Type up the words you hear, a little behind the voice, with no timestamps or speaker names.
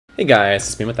Hey guys,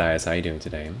 it's me Matthias. How are you doing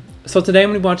today? So today I'm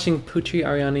going to be watching Putri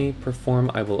Ariani perform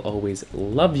I Will Always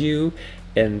Love You,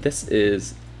 and this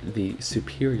is the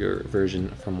superior version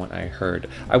from what I heard.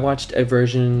 I watched a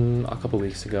version a couple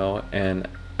weeks ago and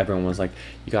everyone was like,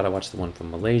 you gotta watch the one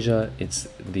from Malaysia. It's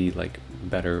the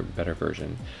better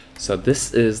version. So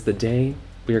this is the day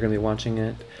we are going to be watching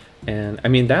it, and I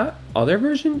mean that other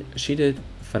version, she did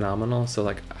phenomenal,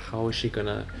 so how is she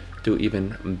gonna do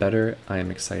even better? I am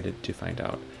excited to find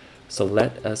out. So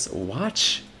let us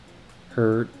watch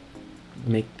her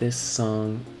make this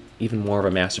song even more of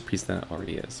a masterpiece than it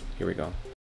already is. Here we go.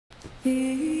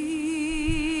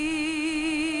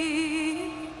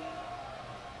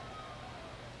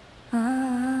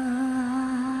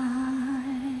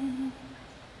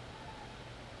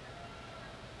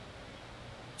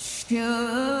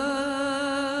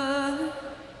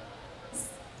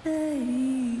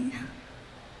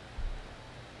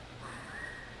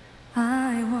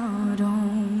 I would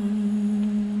only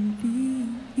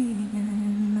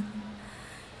in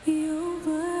your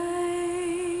way.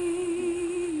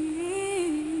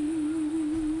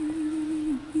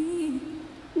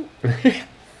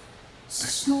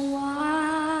 So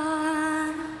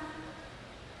I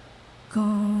go,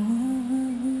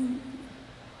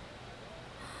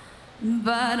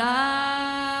 but I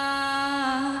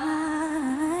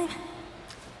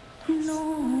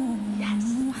know. Yes.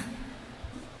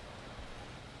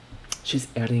 She's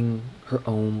adding her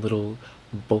own little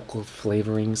vocal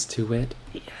flavorings to it.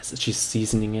 Yes, she's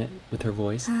seasoning it with her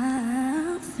voice.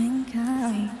 I think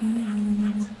I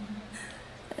knew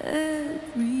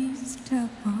every step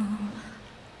of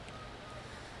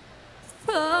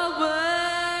the way.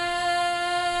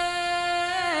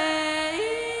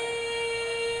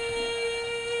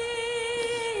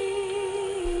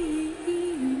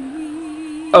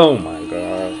 Oh my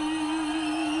god.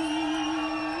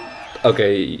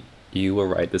 Okay, you were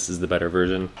right. This is the better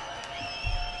version.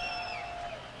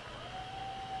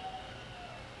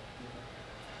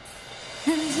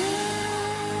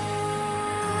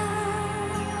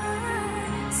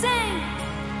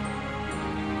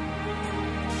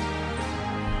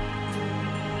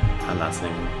 I'm not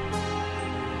singing.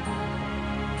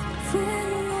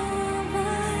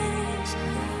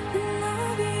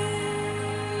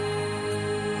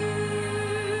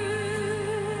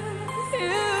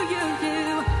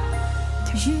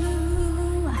 You,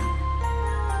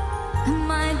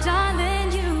 my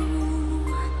darling, you.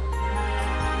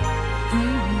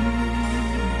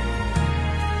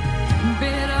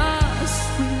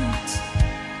 Bittersweet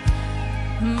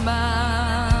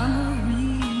memories.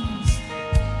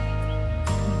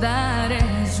 That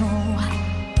is all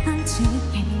I'm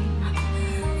taking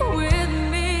with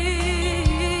me.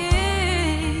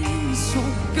 So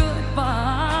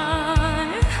goodbye.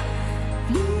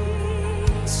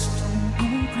 Please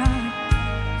don't cry.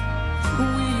 We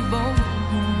both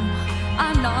know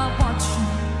I'm not what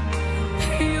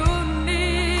you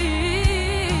need.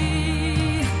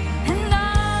 And I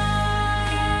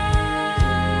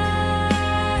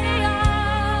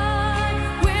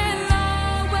will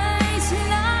always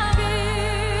love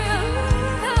you.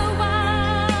 I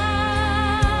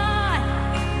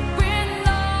will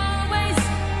always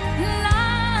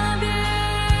love you.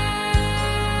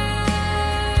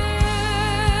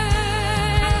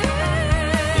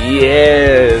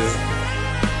 Yes!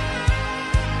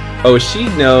 Oh, she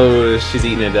knows she's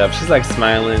eating it up. She's like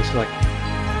smiling. She's like,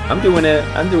 I'm doing it.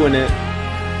 I'm doing it.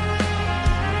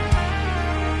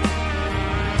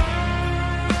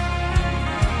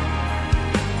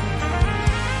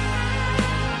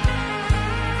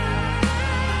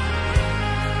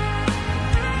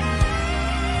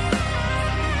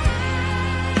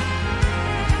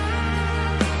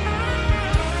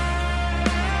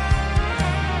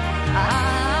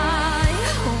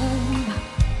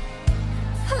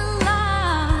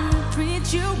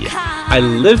 I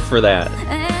live for that.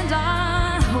 And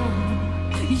I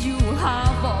hope you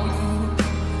have all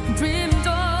you dreamed of.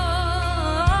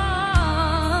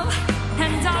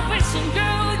 And I wish you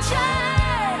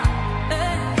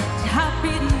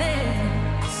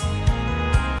happiness.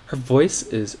 Her voice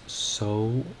is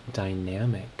so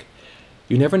dynamic.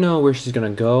 You never know where she's gonna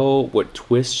go, what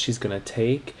twist she's gonna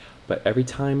take, but every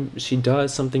time she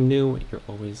does something new, you're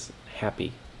always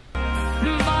happy.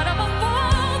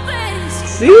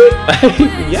 See?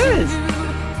 Yes!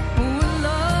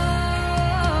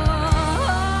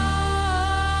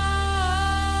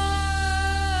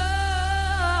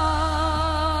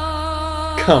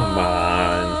 Come on.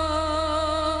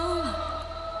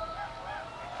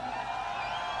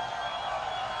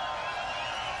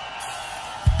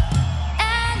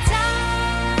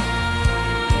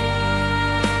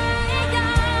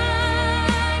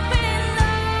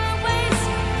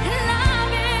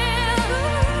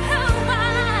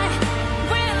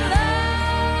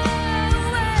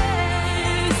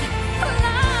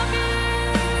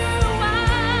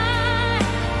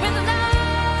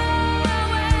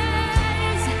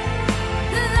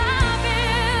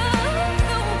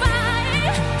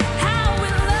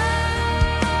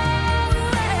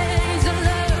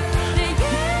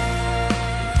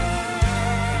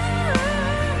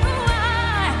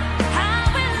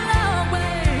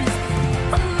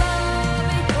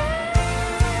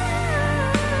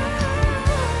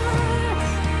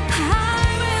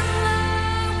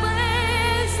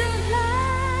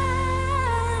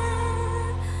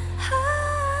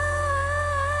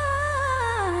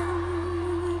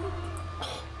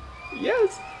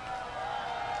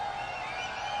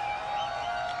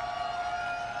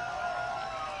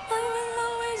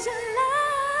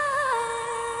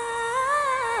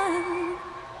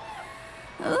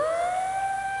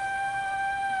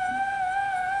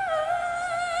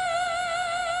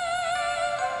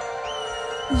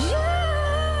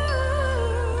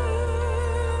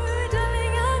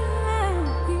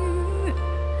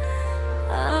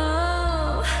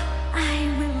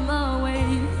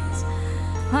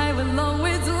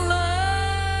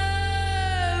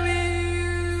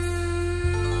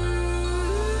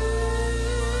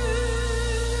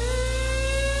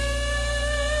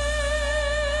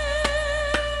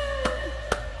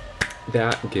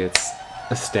 That gets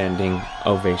a standing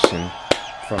ovation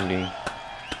from me.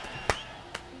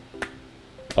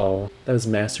 Oh, that was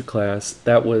masterclass.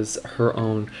 That was her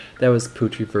own. That was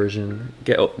Putri version.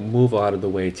 Move out of the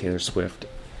way, Taylor Swift.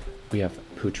 We have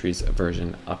Putri's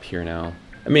version up here now.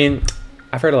 I mean,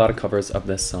 I've heard a lot of covers of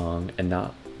this song, and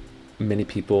not many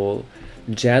people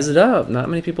jazz it up. Not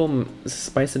many people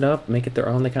spice it up, make it their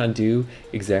own. They kind of do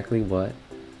exactly what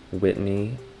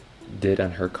Whitney did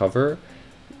on her cover,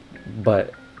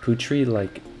 but Putri,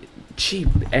 like, she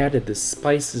added the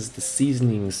spices, the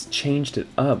seasonings, changed it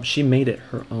up. She made it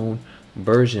her own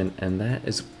version, and that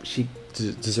is, she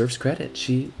deserves credit.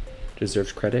 She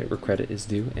deserves credit where credit is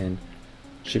due, and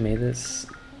she made this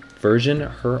version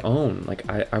her own. Like,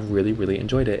 I really, really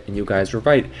enjoyed it, and you guys were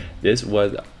right. This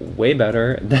was way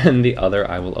better than the other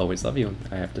I Will Always Love You,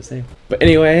 I have to say. But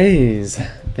anyways,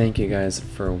 thank you guys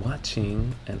for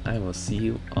watching, and I will see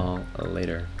you all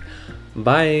later.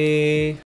 Bye!